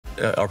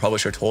our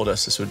publisher told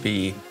us this would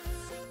be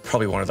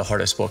probably one of the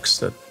hardest books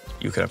that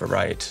you could ever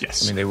write.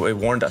 Yes. I mean, they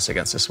warned us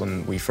against this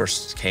when we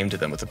first came to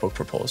them with the book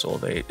proposal.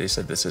 They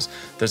said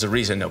there's a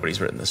reason nobody's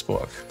written this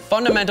book.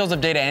 Fundamentals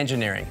of data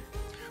engineering.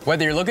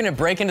 Whether you're looking to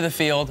break into the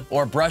field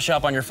or brush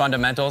up on your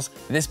fundamentals,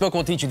 this book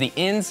will teach you the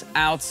ins,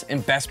 outs,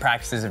 and best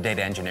practices of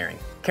data engineering.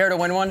 Care to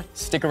win one?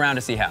 Stick around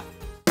to see how.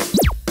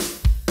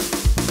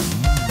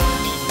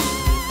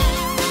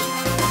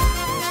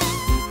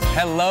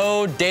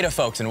 Hello, data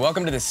folks, and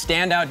welcome to the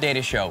Standout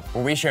Data Show,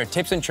 where we share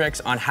tips and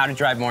tricks on how to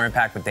drive more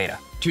impact with data.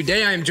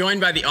 Today, I am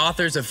joined by the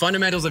authors of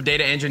Fundamentals of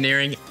Data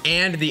Engineering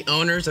and the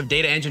owners of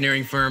data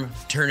engineering firm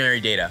Ternary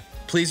Data.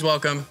 Please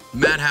welcome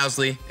Matt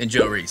Housley and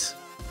Joe Reis.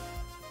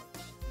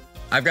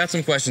 I've got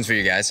some questions for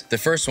you guys. The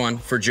first one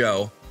for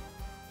Joe: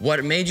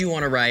 what made you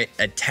want to write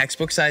a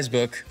textbook-sized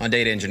book on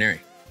data engineering?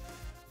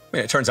 I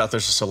mean, it turns out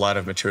there's just a lot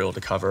of material to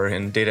cover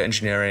in data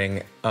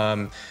engineering.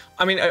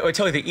 I mean, I would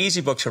tell you the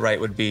easy book to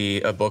write would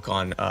be a book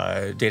on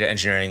data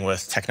engineering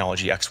with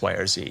technology X, Y,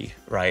 or Z,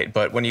 right?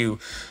 But when you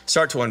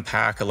start to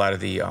unpack a lot of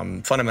the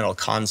fundamental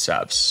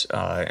concepts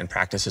and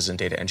practices in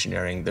data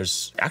engineering,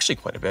 there's actually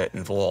quite a bit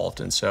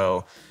involved. And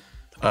so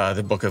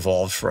the book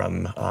evolved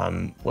from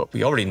what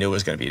we already knew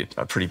was going to be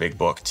a pretty big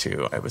book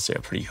to, I would say,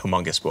 a pretty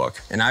humongous book.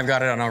 And I've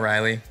got it on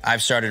O'Reilly.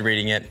 I've started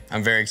reading it.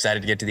 I'm very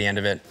excited to get to the end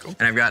of it. Cool.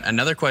 And I've got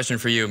another question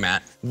for you,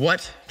 Matt.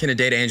 What can a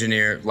data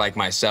engineer like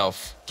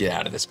myself get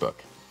out of this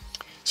book?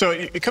 So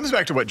it comes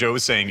back to what Joe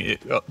was saying.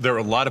 There are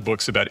a lot of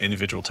books about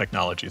individual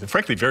technologies, and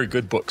frankly, very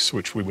good books,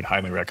 which we would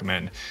highly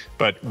recommend.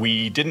 But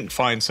we didn't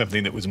find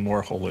something that was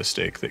more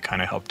holistic that kind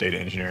of helped data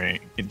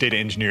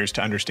engineers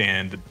to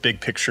understand the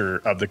big picture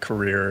of the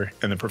career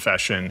and the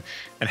profession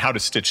and how to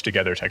stitch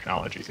together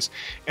technologies.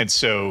 And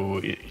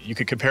so you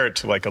could compare it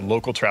to like a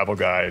local travel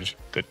guide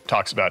that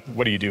talks about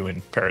what do you do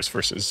in Paris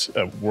versus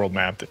a world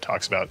map that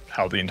talks about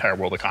how the entire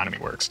world economy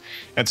works.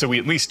 And so we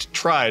at least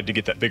tried to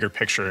get that bigger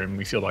picture, and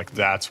we feel like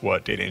that's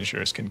what data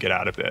engineers can get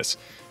out of this.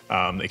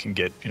 They can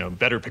get a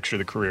better picture of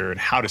the career and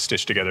how to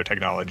stitch together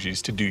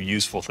technologies to do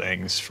useful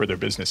things for their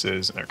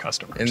businesses and their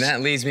customers. And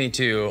that leads me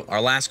to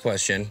our last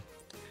question.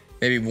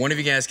 Maybe one of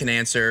you guys can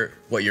answer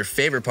what your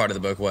favorite part of the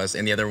book was,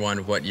 and the other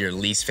one what your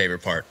least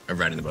favorite part of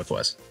writing the book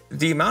was.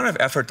 The amount of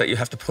effort that you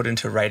have to put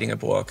into writing a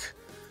book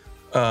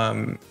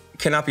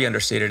cannot be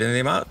understated, and the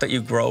amount that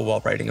you grow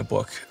while writing a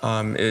book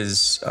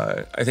is,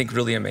 I think,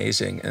 really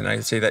amazing. And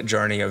I'd say that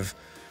journey of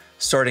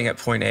starting at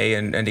point A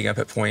and ending up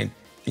at point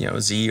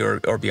Z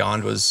or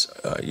beyond was,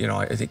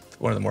 I think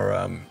one of the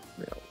more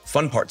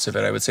fun parts of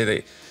it. I would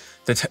say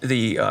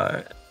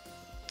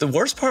the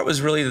worst part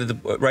was really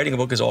that writing a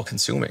book is all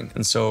consuming.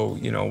 And so,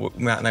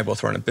 Matt and I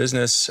both run a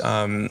business,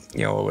 and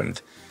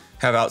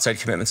have outside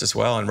commitments as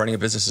well. And running a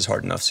business is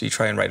hard enough. So you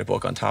try and write a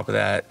book on top of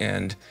that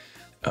and,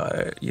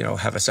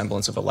 have a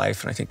semblance of a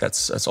life. And I think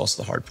that's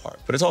also the hard part,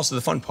 but it's also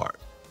the fun part,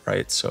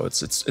 right? So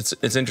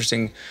it's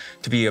interesting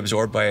to be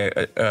absorbed by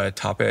a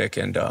topic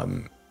and,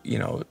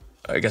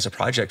 I guess a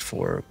project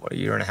for a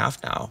year and a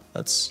half now.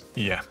 That's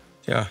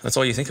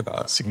all you think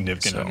about.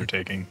 Significant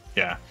undertaking.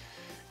 Yeah,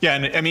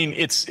 and I mean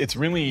it's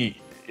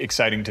really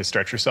exciting to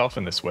stretch yourself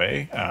in this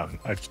way.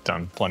 I've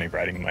done plenty of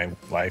writing in my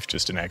life,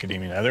 just in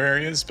academia and other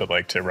areas, but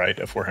like to write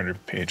a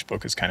 400-page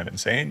book is kind of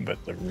insane.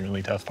 But the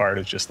really tough part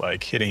is just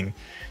like hitting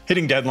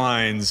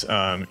deadlines.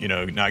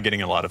 Not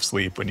getting a lot of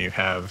sleep when you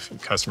have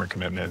customer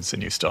commitments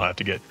and you still have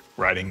to get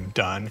writing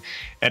done.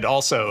 And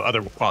also,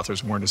 other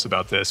authors warned us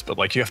about this, but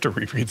like you have to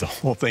reread the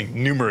whole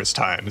thing numerous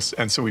times.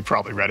 And so we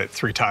probably read it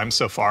 3 times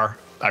so far.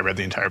 I read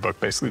the entire book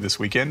basically this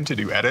weekend to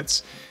do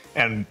edits.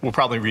 And we'll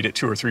probably read it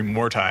 2 or 3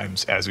 more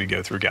times as we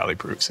go through galley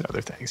proofs and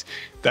other things.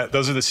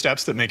 Those are the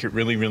steps that make it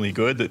really, really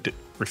good, that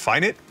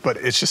refine it, but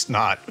it's just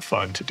not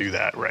fun to do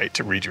that, right?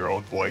 To read your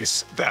own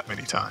voice that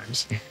many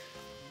times.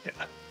 Yeah.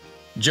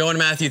 Joe and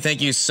Matthew, thank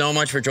you so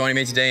much for joining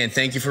me today, and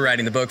thank you for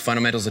writing the book,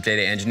 Fundamentals of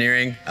Data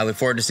Engineering. I look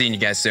forward to seeing you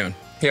guys soon.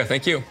 Yeah,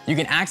 thank you. You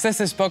can access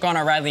this book on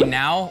O'Reilly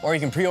now, or you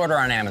can pre-order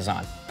on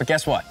Amazon. But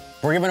guess what?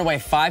 We're giving away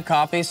 5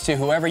 copies to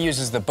whoever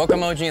uses the book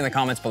emoji in the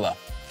comments below.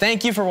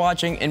 Thank you for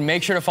watching, and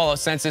make sure to follow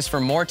Census for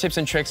more tips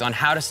and tricks on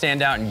how to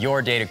stand out in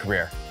your data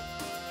career.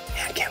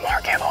 And get more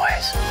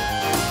giveaways.